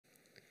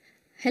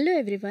Hello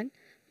everyone,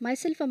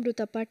 myself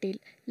Amruta Patil,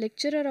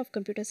 lecturer of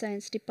Computer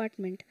Science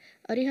Department,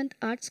 Arihant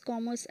Arts,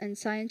 Commerce and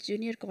Science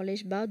Junior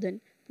College,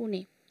 Bowdon,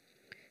 Pune.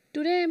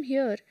 Today I am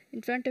here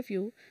in front of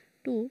you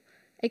to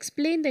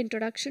explain the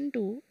introduction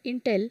to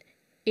Intel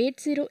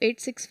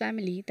 8086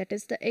 family, that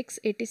is the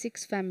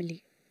x86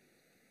 family.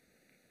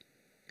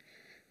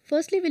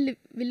 Firstly,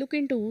 we'll look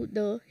into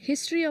the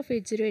history of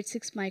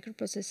 8086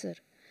 microprocessor.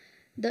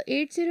 The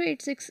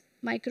 8086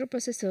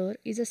 microprocessor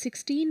is a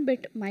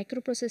 16-bit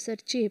microprocessor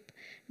chip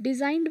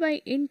designed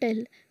by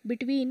Intel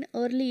between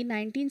early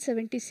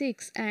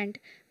 1976 and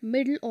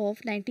middle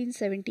of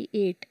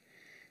 1978.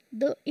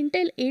 The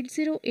Intel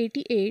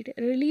 8088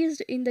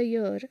 released in the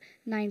year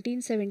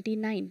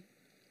 1979.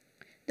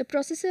 The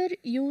processor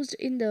used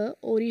in the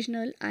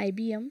original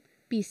IBM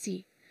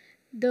PC.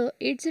 The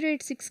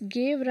 8086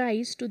 gave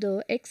rise to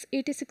the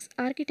x86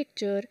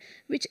 architecture,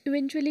 which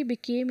eventually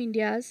became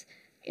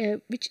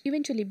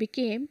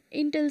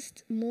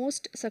Intel's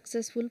most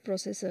successful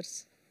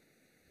processors.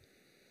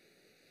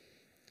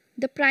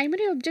 The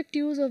primary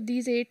objectives of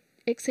these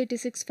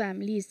x86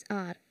 families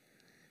are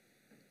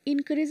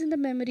increase in the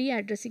memory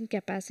addressing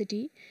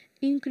capacity,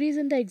 increase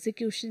in the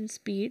execution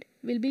speed.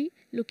 We'll be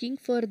looking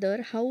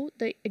further how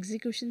the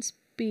execution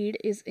speed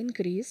is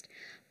increased,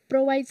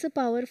 provides a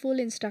powerful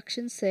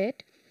instruction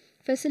set,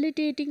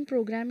 facilitating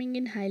programming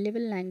in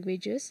high-level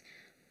languages.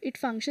 It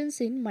functions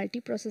in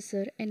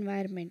multiprocessor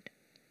environment.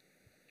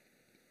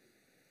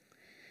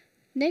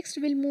 Next,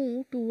 we'll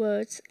move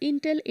towards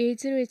Intel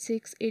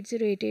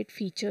 8086-8088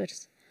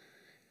 features.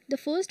 The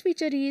first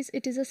feature is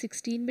it is a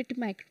 16-bit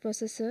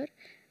microprocessor.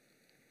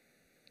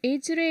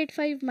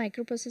 8085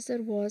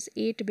 microprocessor was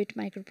 8-bit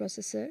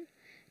microprocessor.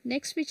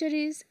 Next feature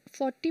is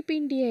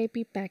 40-pin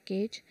DIP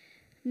package.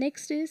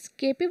 Next is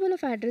capable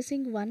of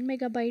addressing 1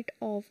 megabyte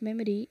of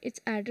memory. Its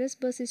address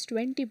bus is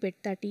 20-bit,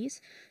 that is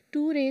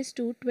 2 raised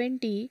to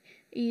 20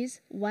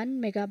 is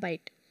 1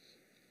 megabyte.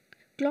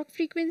 Clock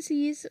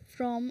frequency is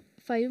from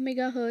 5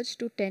 MHz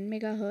to 10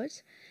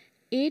 MHz.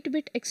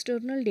 8-bit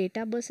external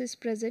data bus is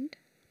present.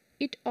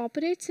 It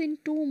operates in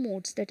two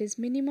modes, that is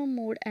minimum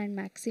mode and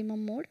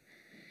maximum mode.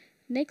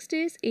 Next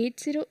is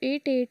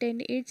 8088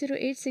 and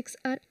 8086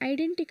 are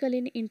identical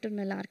in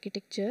internal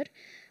architecture,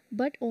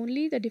 but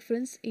only the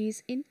difference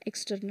is in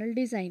external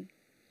design.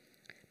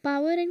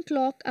 Power and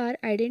clock are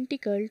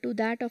identical to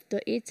that of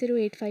the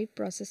 8085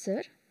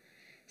 processor.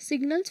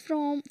 Signals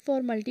for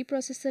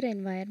multiprocessor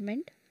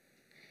environment.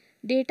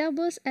 Data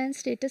bus and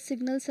status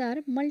signals are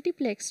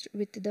multiplexed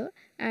with the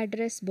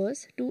address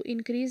bus to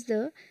increase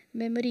the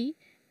memory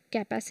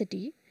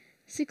capacity.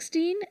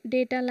 16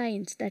 data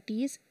lines, that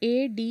is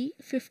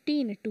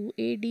AD15 to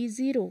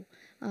AD0,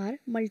 are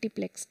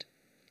multiplexed.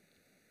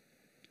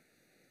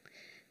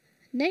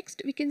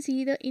 Next, we can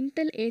see the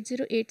Intel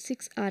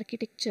 8086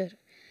 architecture.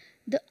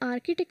 The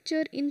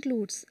architecture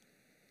includes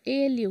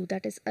ALU,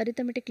 that is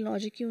arithmetic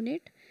logic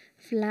unit,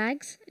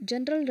 flags,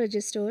 general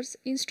registers,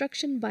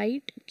 instruction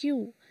byte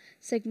queue,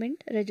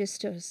 segment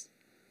registers.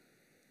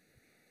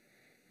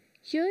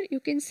 Here you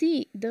can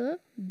see the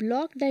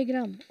block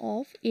diagram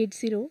of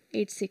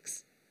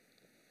 8086.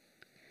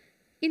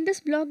 In this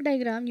block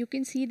diagram you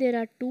can see there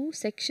are two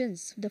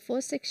sections. The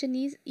first section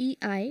is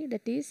EI,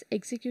 that is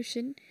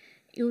execution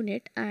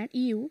unit, and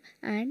EU,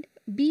 and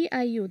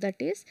BIU, that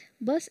is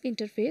bus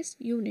interface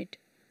unit.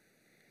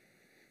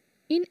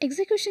 In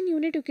execution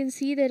unit you can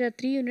see there are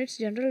three units: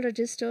 general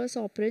registers,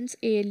 operands,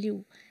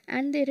 ALU,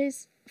 and there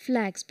is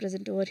flags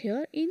present over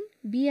here. In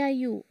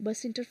BIU,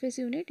 bus interface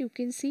unit, you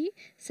can see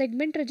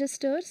segment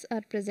registers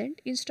are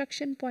present,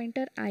 instruction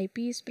pointer IP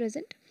is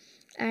present,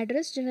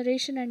 address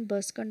generation and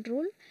bus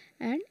control,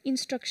 and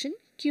instruction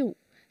queue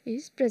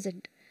is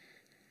present.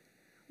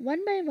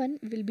 One by one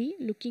we'll be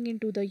looking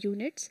into the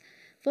units.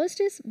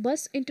 First is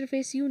bus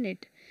interface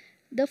unit.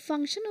 The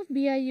function of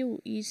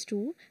BIU is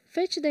to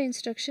fetch the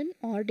instruction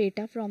or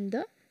data from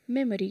the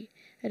memory,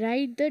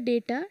 write the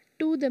data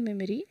to the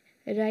memory,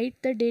 write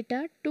the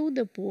data to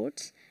the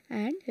ports,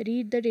 and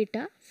read the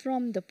data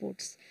from the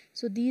ports.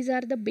 So these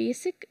are the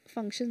basic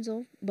functions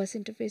of bus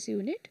interface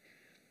unit.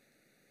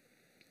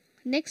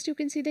 Next you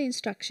can see the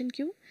instruction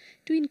queue.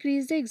 To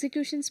increase the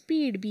execution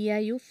speed,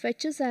 BIU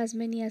fetches as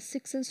many as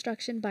 6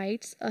 instruction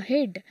bytes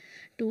ahead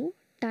to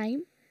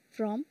time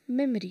from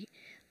memory.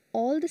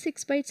 All the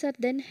 6 bytes are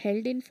then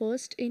held in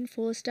first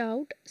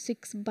out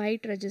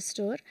 6-byte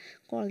register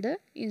called the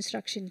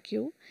instruction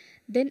queue.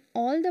 Then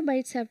all the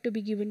bytes have to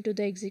be given to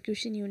the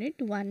execution unit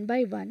one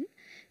by one.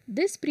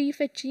 This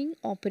prefetching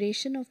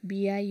operation of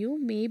BIU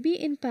may be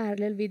in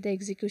parallel with the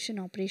execution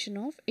operation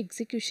of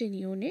execution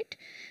unit,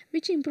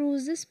 which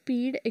improves the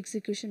speed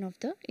execution of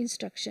the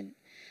instruction.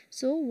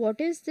 So what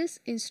is this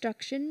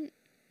instruction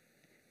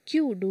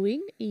queue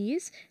doing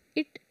is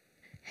it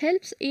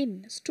helps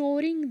in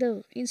storing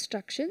the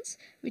instructions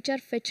which are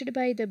fetched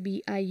by the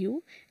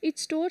BIU. It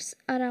stores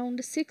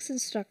around 6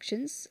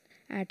 instructions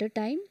at a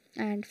time,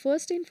 and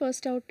first in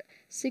first out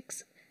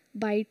 6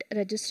 byte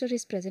register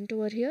is present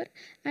over here,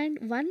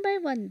 and one by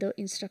one the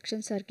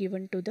instructions are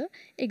given to the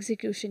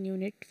execution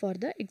unit for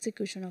the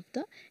execution of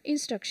the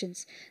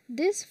instructions.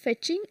 This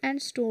fetching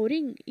and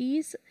storing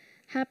is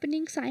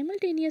happening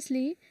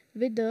simultaneously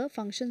with the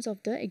functions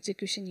of the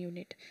execution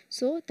unit.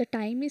 So the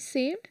time is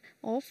saved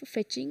of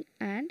fetching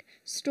and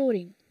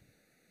storing.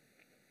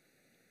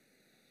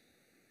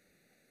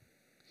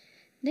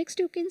 Next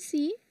you can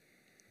see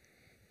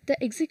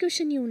the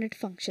execution unit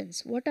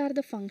functions. What are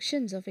the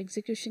functions of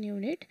execution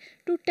unit?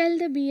 To tell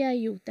the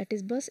BIU, that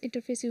is bus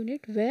interface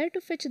unit, where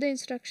to fetch the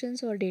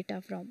instructions or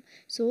data from.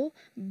 So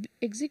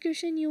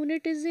execution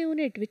unit is the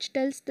unit which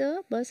tells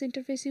the bus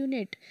interface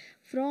unit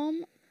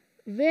from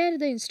where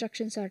the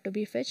instructions are to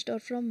be fetched or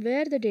from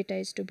where the data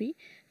is to be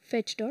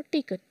fetched or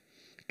taken.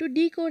 To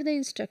decode the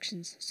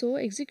instructions, so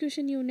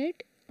execution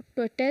unit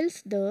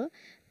tells the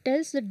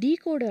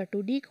decoder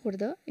to decode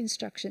the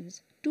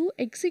instructions. To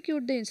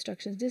execute the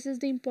instructions, this is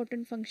the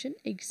important function.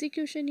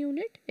 Execution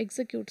unit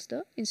executes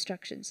the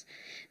instructions.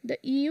 The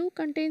EU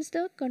contains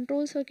the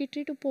control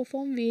circuitry to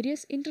perform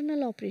various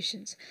internal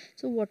operations.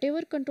 So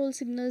whatever control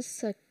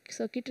signals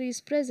circuitry is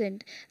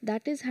present,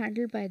 that is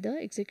handled by the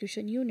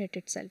execution unit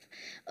itself.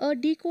 A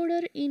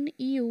decoder in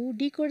EU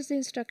decodes the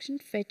instruction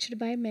fetched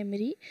by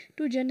memory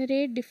to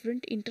generate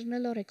different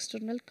internal or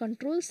external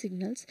control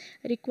signals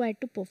required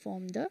to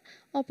perform the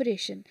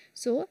operation.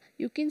 So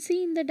you can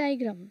see in the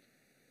diagram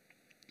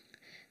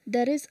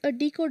there is a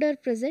decoder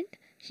present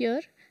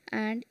here,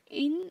 and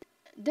in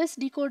this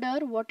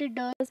decoder what it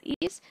does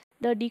is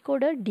the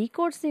decoder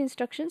decodes the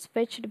instructions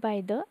fetched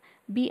by the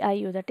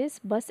BIU, that is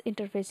bus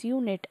interface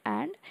unit,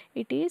 and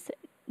it is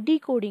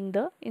decoding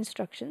the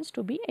instructions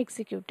to be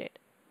executed.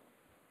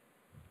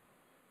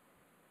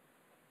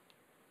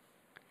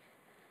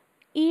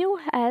 EU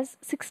has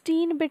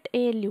 16-bit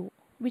ALU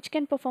which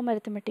can perform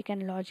arithmetic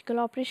and logical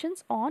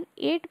operations on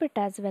 8-bit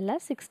as well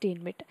as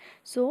 16-bit.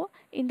 So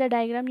in the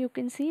diagram you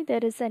can see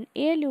there is an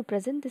ALU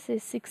present. This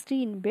is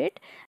 16-bit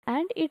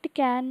and it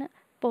can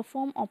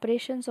perform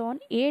operations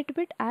on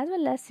 8-bit as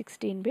well as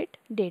 16-bit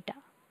data.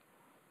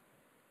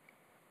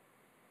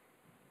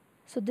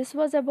 So this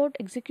was about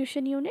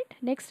execution unit.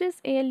 Next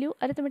is ALU,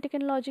 arithmetic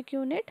and logic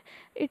unit.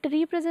 It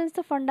represents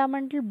the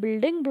fundamental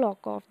building block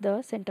of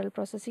the central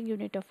processing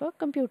unit of a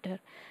computer.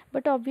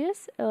 But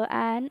obvious,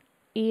 an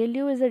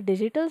ALU is a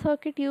digital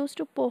circuit used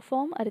to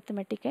perform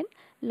arithmetic and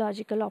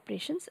logical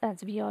operations,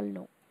 as we all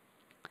know.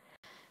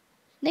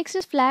 Next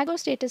is flag or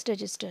status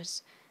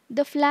registers.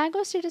 The flag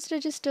or status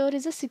register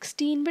is a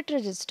 16-bit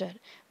register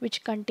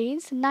which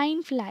contains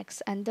 9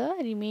 flags and the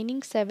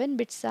remaining 7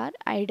 bits are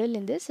idle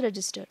in this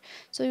register.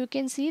 So you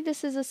can see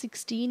this is a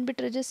 16-bit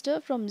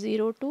register from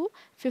 0 to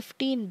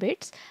 15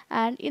 bits,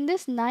 and in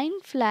this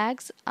 9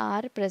 flags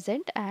are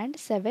present and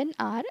 7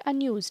 are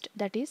unused,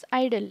 that is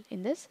idle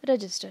in this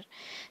register.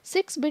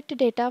 6-bit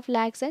data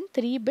flags and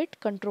 3-bit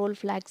control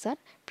flags are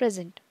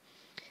present.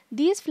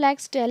 These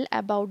flags tell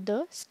about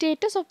the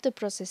status of the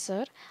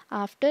processor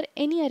after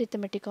any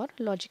arithmetic or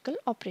logical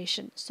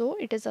operation. So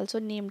it is also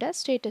named as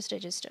status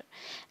register.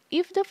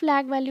 If the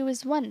flag value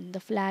is 1, the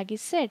flag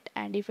is set,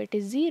 and if it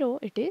is 0,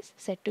 it is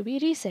set to be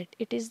reset.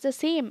 It is the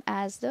same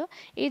as the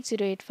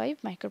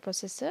 8085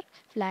 microprocessor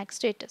flag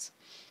status.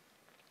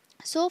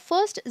 So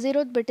first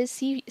 0th bit is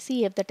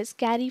CF, that is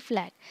carry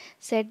flag,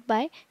 set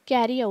by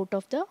carry out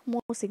of the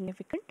most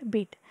significant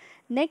bit.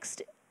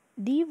 Next,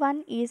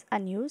 D1 is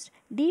unused.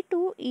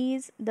 D2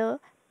 is the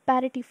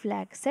parity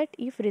flag, set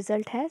if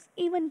result has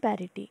even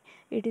parity.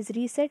 It is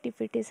reset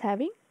if it is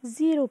having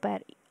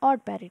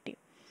odd parity.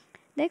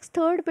 Next,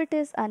 third bit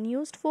is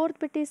unused. Fourth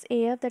bit is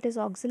AF, that is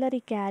auxiliary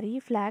carry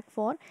flag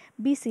for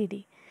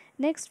BCD.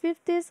 Next,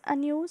 fifth is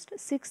unused.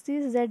 Sixth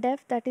is ZF,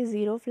 that is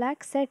 0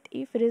 flag, set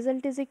if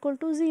result is equal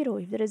to 0.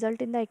 If the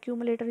result in the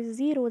accumulator is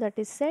 0, that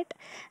is set,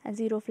 and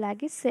 0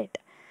 flag is set.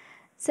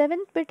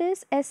 Seventh bit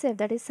is SF,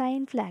 that is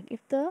sign flag,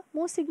 if the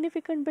most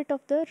significant bit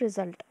of the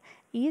result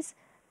is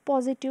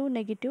positive,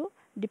 negative,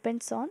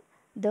 depends on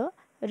the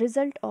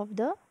result of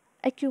the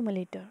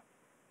accumulator.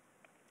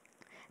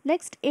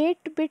 Next,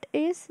 8th bit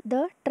is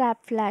the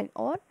trap flag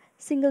or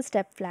single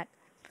step flag.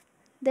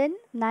 Then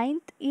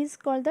 9th is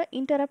called the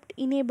interrupt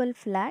enable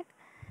flag.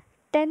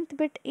 10th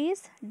bit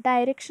is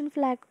direction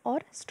flag or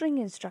string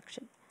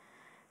instruction.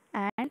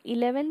 And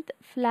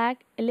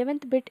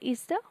 11th bit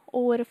is the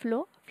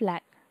overflow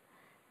flag.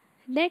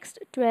 Next,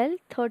 12,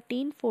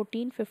 13,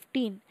 14,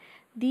 15.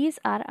 These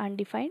are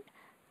undefined.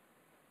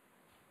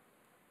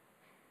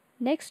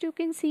 Next, you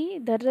can see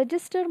the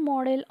register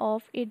model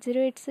of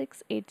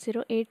 8086,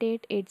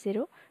 8088,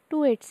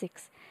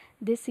 80286.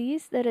 This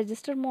is the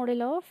register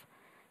model of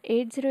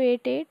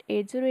 8088,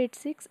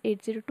 8086,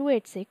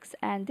 80286,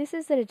 and this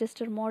is the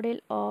register model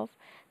of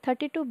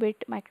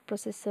 32-bit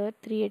microprocessor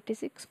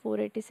 386,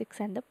 486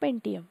 and the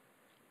Pentium.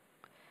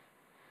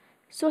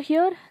 So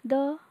here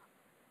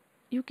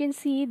you can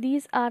see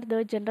these are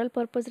the general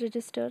purpose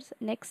registers.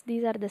 Next,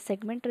 these are the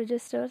segment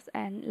registers,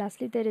 and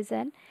lastly there is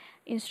an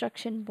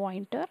instruction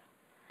pointer.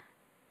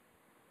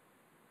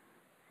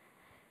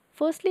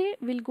 Firstly,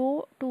 we'll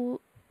go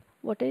to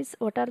What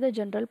are the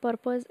general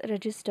purpose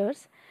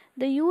registers?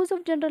 The use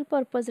of general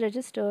purpose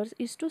registers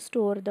is to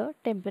store the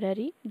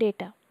temporary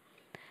data.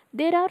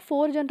 There are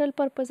 4 general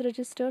purpose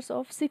registers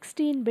of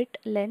 16-bit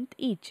length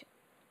each.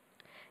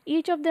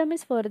 Each of them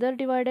is further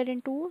divided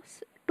into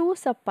two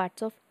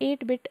subparts of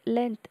 8-bit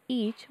length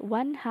each.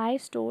 One high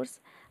stores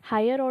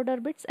higher order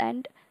bits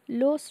and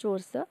low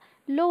stores the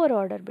lower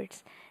order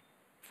bits.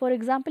 For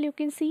example, you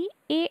can see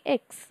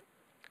AX.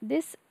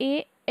 This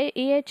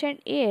AH and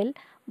AL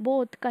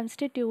both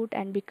constitute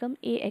and become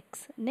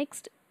AX.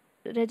 Next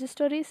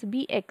register is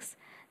BX.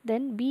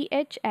 Then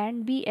BH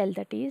and BL,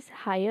 that is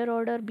higher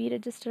order B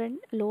register and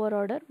lower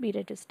order B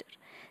register.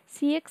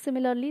 CX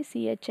similarly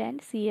CH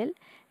and CL.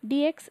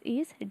 DX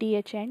is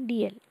DH and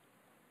DL.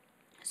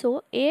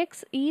 So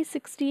AX is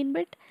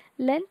 16-bit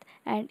length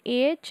and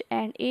AH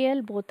and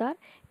AL both are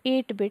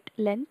 8-bit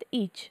length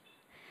each.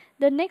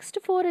 The next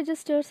 4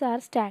 registers are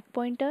stack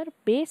pointer,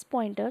 base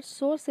pointer,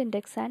 source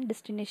index and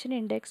destination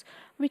index,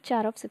 which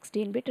are of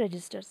 16-bit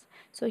registers.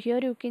 So here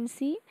you can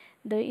see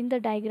in the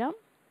diagram,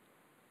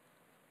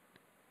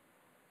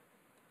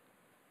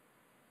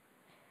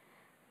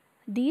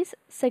 these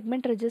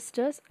segment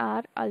registers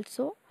are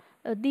also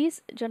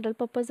these general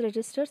purpose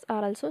registers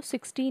are also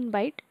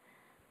 16-bit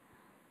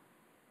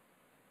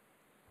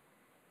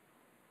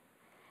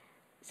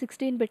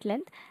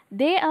length.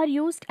 They are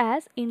used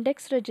as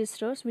index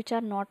registers which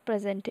are not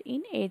present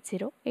in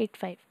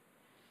 8085.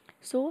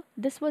 So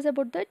this was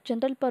about the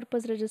general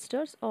purpose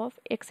registers of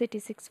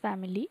x86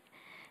 family.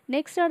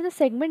 Next are the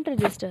segment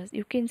registers.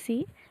 You can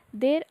see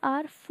there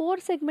are 4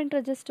 segment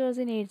registers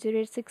in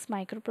 8086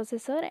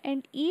 microprocessor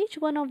and each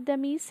one of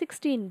them is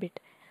 16-bit.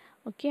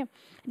 Okay.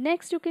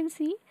 Next you can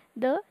see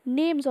the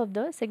names of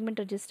the segment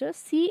registers: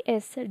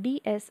 CS,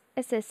 DS,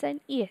 SS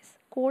and ES.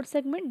 Code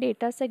segment,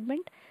 data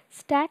segment,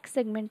 stack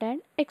segment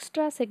and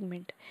extra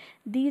segment.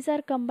 These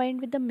are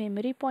combined with the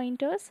memory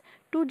pointers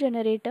to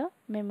generate a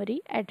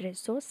memory address.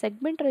 So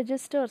segment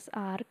registers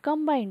are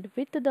combined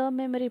with the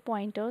memory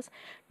pointers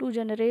to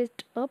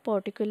generate a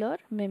particular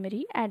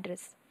memory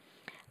address.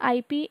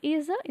 IP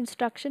is the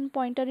instruction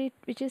pointer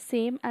which is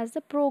same as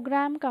the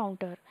program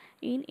counter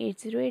in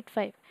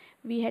 8085.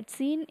 We had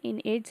seen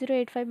in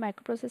 8085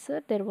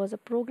 microprocessor there was a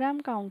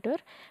program counter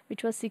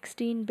which was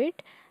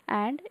 16-bit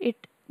and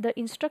the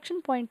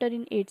instruction pointer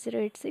in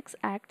 8086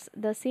 acts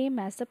the same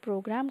as the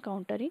program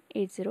counter in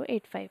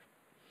 8085.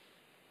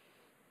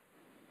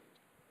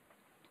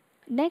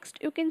 Next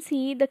you can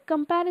see the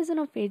comparison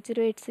of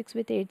 8086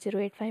 with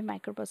 8085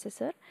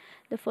 microprocessor.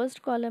 The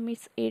first column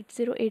is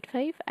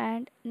 8085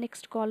 and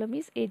next column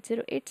is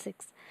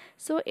 8086.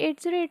 So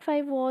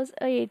 8085 was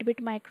a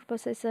 8-bit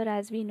microprocessor.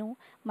 As we know,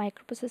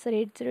 microprocessor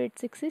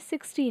 8086 is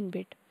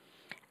 16-bit.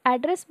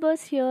 Address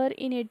bus here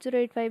in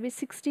 8085 is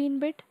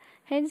 16-bit,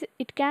 hence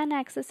it can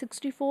access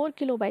 64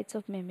 kilobytes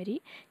of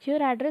memory.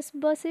 Here address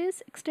bus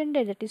is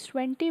extended, that is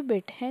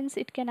 20-bit, hence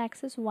it can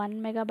access 1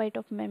 megabyte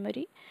of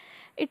memory.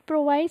 It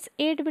provides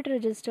 8-bit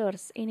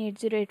registers in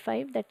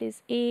 8085, that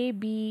is A,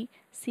 B,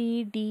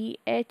 C, D,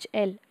 H,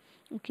 L.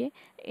 Okay.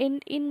 In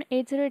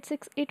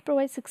 8086 it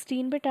provides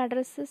 16-bit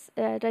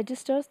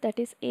registers, that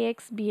is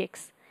AX,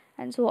 BX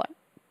and so on.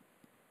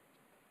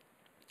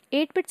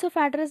 8 bits of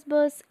address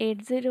bus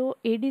AD0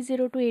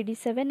 to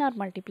AD7 are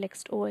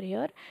multiplexed over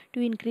here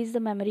to increase the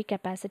memory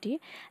capacity,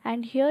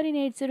 and here in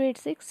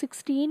 8086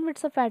 16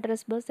 bits of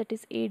address bus, that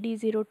is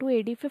AD0 to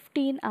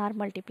AD15 are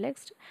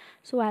multiplexed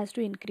so as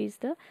to increase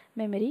the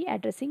memory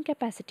addressing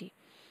capacity.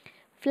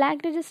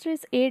 Flag register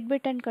is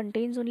 8-bit and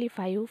contains only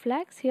 5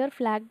 flags. Here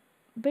flag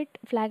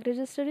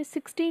register is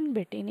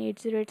 16-bit in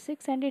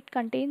 8086 and it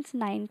contains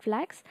 9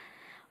 flags.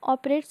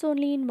 Operates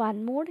only in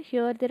one mode.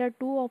 Here there are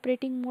 2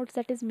 operating modes,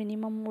 that is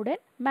minimum mode and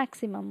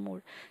maximum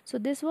mode. So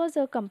this was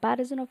a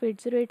comparison of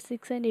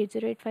 8086 and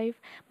 8085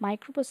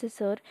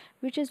 microprocessor,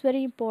 which is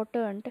very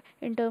important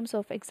in terms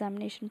of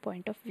examination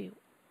point of view.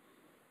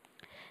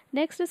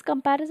 Next is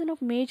comparison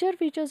of major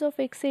features of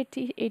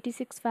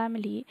x86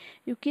 family.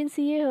 You can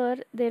see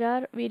here there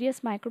are various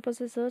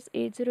microprocessors: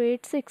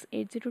 8086,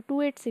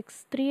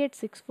 80286,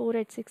 386,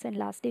 486 and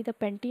lastly the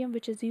Pentium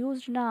which is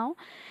used now.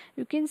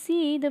 You can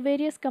see the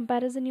various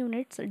comparison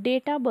units.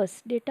 Data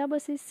bus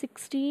is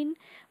 16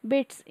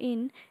 bits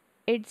in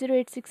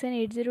 8086 and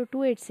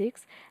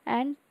 80286,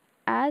 and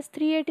as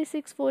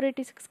 386,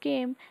 486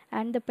 came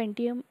and the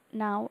Pentium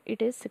now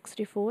it is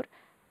 64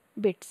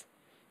 bits.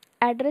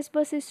 Address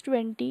bus is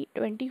 20,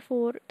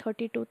 24,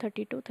 32,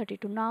 32,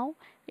 32. Now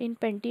in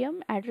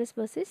Pentium address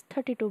bus is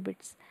 32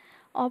 bits.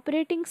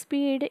 Operating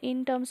speed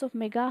in terms of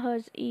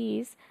megahertz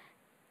is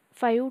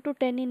 5 to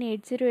 10 in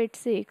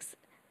 8086,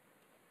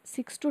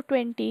 6 to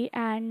 20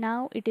 and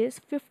now it is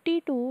 50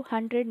 to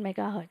 100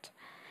 megahertz.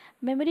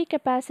 Memory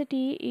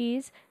capacity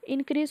is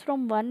increased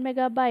from 1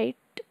 megabyte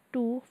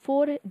to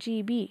 4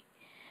 GB.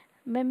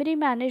 Memory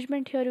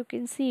management, here you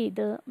can see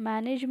the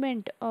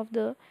management of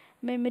the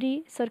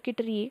memory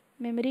circuitry,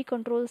 memory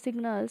control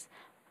signals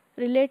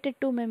related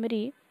to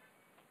memory,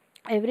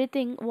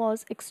 everything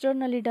was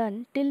externally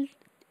done till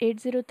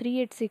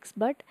 80386,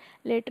 but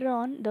later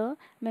on the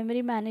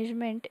memory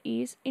management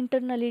is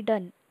internally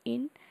done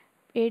in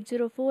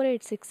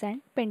 80486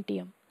 and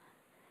Pentium.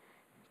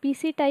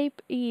 PC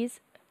type is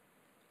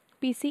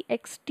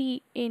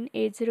PCXT in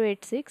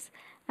 8086,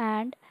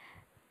 and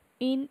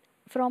in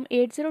from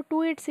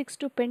 80286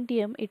 to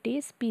Pentium it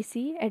is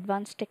PC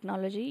advanced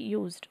technology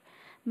used.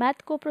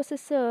 Math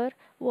coprocessor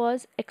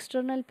was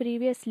external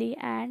previously,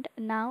 and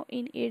now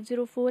in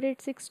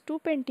 80486 to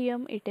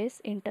Pentium it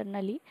is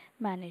internally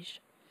managed.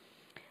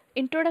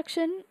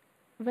 Introduction: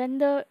 when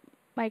the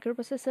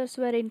microprocessors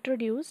were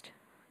introduced,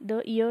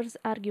 the years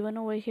are given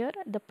over here.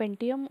 The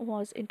Pentium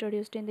was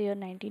introduced in the year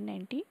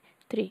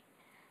 1993.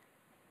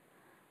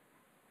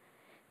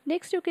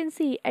 Next, you can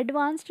see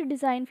advanced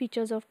design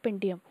features of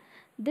Pentium.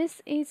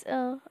 This is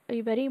a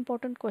very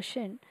important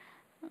question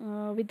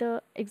with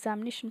the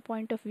examination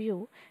point of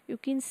view. You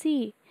can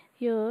see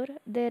here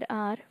there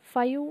are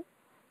 5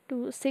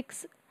 to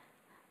 6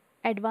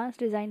 advanced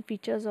design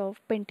features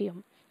of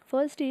Pentium.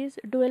 First is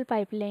dual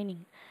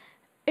pipelining.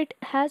 It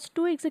has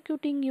two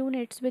executing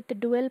units with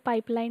dual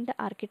pipelined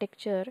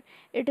architecture.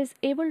 It is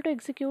able to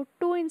execute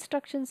two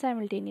instructions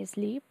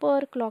simultaneously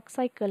per clock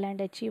cycle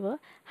and achieve a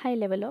high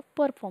level of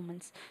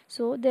performance.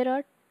 So there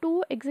are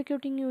two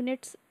executing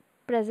units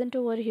present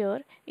over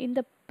here in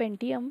the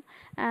Pentium,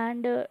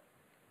 and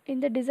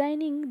in the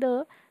designing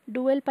the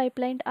dual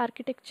pipelined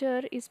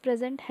architecture is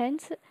present,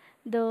 hence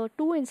the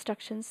two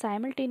instructions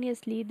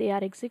simultaneously they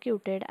are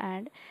executed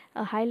and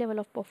a high level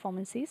of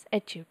performance is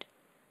achieved.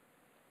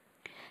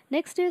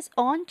 Next is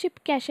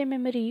on-chip cache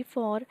memory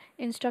for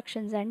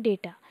instructions and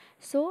data.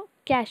 So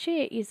cache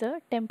is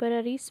a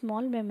temporary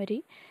small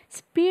memory.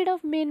 Speed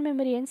of main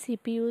memory and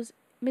CPU's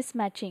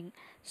mismatching.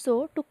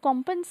 So to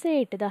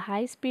compensate, the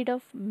high speed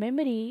of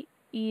memory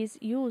is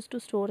used to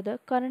store the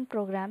current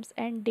programs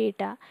and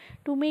data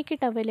to make it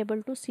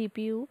available to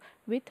CPU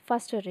with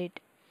faster rate.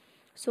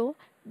 So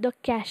the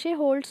cache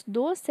holds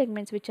those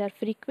segments which are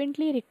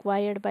frequently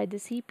required by the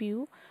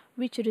CPU,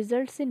 which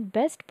results in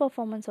best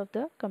performance of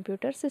the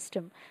computer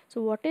system.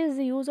 So what is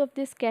the use of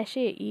this cache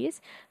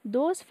is,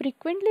 those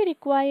frequently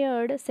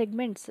required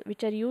segments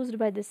which are used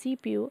by the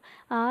CPU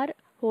are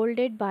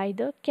holded by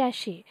the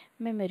cache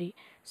memory.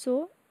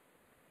 So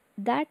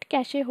that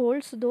cache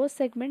holds those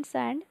segments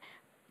and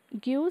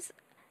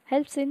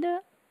helps in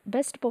the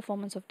best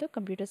performance of the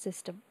computer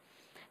system.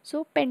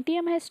 So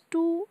Pentium has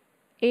two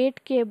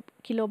 8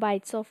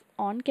 kilobytes of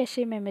on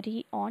cache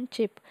memory on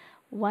chip,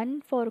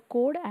 one for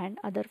code and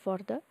other for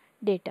the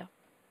data.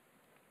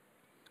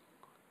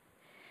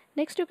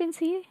 Next, you can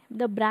see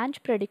the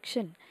branch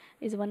prediction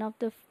is one of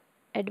the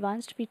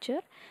advanced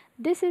feature.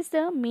 This is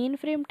the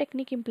mainframe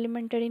technique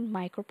implemented in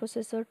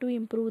microprocessor to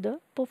improve the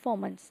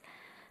performance.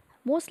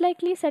 Most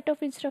likely set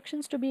of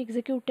instructions to be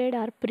executed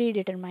are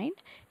predetermined.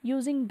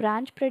 Using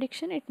branch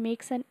prediction, it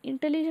makes an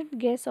intelligent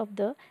guess of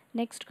the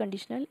next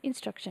conditional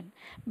instruction.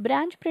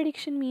 Branch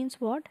prediction means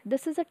what?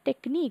 This is a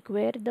technique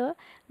where the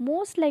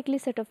most likely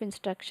set of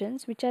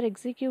instructions which are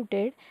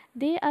executed,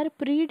 they are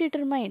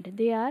predetermined.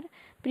 They are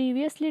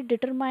previously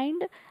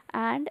determined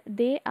and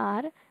they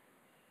are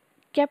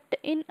kept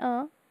in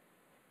a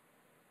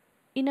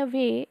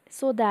way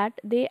so that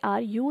they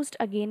are used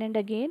again and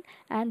again,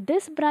 and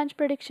this branch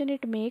prediction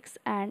it makes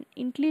an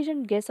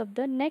intelligent guess of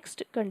the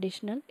next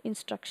conditional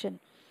instruction.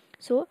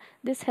 So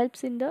this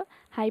helps in the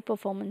high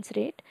performance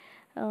rate.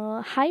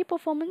 High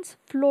performance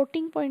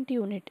floating point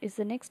unit is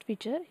the next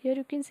feature. Here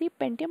you can see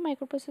Pentium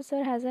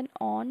microprocessor has an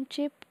on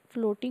chip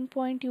floating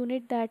point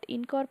unit that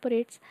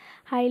incorporates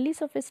highly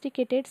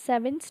sophisticated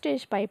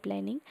 7-stage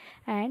pipelining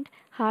and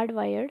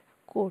hardwired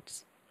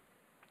codes.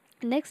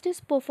 Next is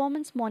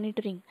performance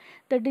monitoring.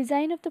 The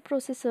design of the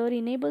processor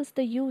enables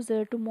the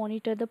user to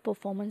monitor the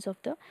performance of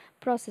the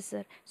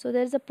processor. So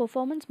there is a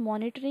performance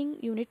monitoring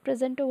unit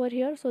present over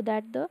here, so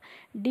that the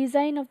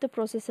design of the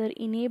processor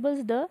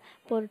enables the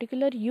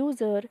particular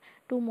user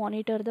to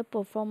monitor the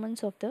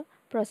performance of the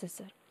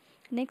processor.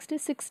 Next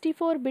is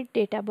 64-bit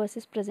data bus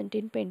is present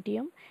in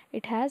Pentium.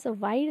 It has a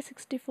wide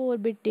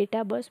 64-bit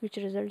data bus which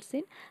results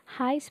in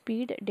high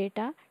speed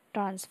data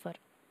transfer.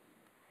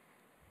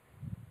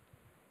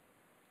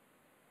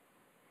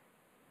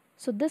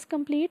 So this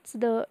completes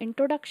the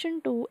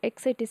introduction to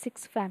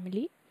x86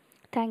 family.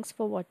 Thanks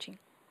for watching.